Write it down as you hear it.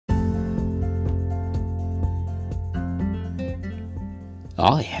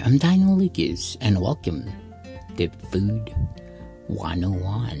I am Dino Lucas and welcome to Food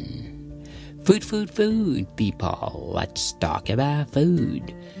 101. Food, people. Let's talk about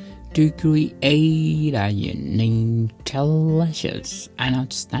food. To create a unique, delicious, and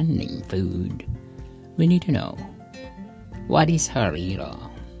outstanding food, we need to know what is Harira.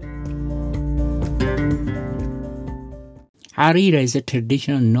 Harira is a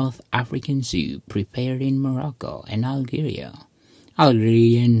traditional North African soup prepared in Morocco and Algeria.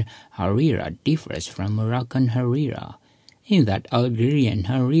 Algerian Harira differs from Moroccan Harira in that Algerian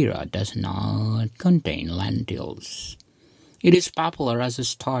Harira does not contain lentils. It is popular as a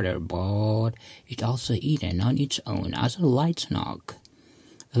starter, but it's also eaten on its own as a light snack.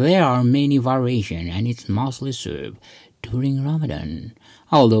 There are many variations and it's mostly served during Ramadan,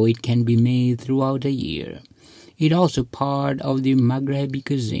 although it can be made throughout the year. It's also part of the Maghrebi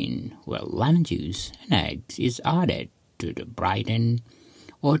cuisine, where lemon juice and eggs is added to brighten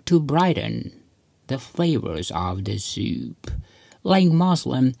the flavors of the soup. Like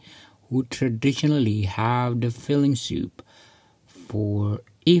Muslims who traditionally have the filling soup for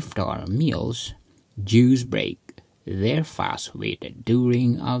iftar meals, Jews break their fast with it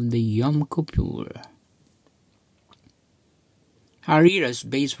during of the Yom Kippur. Harira's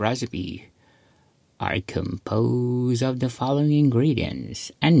base recipe are composed of the following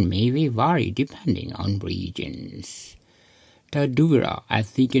ingredients and may vary depending on regions. Tadouira, a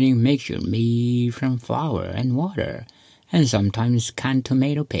thickening mixture made from flour and water, and sometimes canned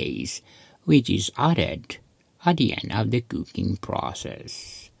tomato paste, which is added at the end of the cooking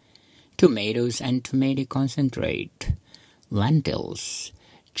process. Tomatoes and tomato concentrate, lentils,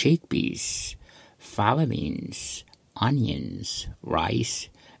 chickpeas, fava beans, onions, rice,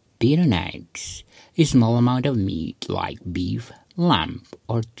 beaten eggs, a small amount of meat like beef, lamb,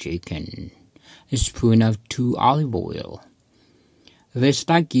 or chicken, a spoon of 2 olive oil. The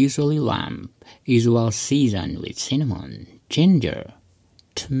stock, usually lamb, is well seasoned with cinnamon, ginger,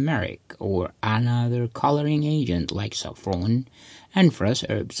 turmeric, or another coloring agent like saffron, and fresh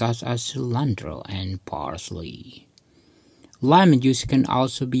herbs such as cilantro and parsley. Lemon juice can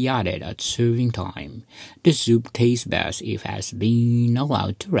also be added at serving time. The soup tastes best if it has been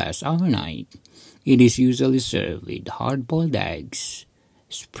allowed to rest overnight. It is usually served with hard-boiled eggs,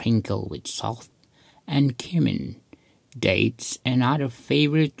 sprinkled with salt and cumin, dates, and other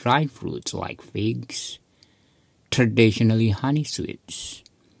favorite dried fruits like figs, traditionally honey sweets,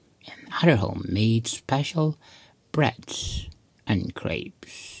 and other homemade special breads and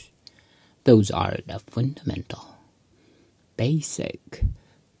crepes. Those are the fundamental basic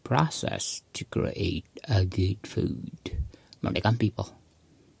process to create a good food. Merdeka people,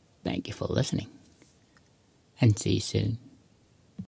 thank you for listening and see you soon.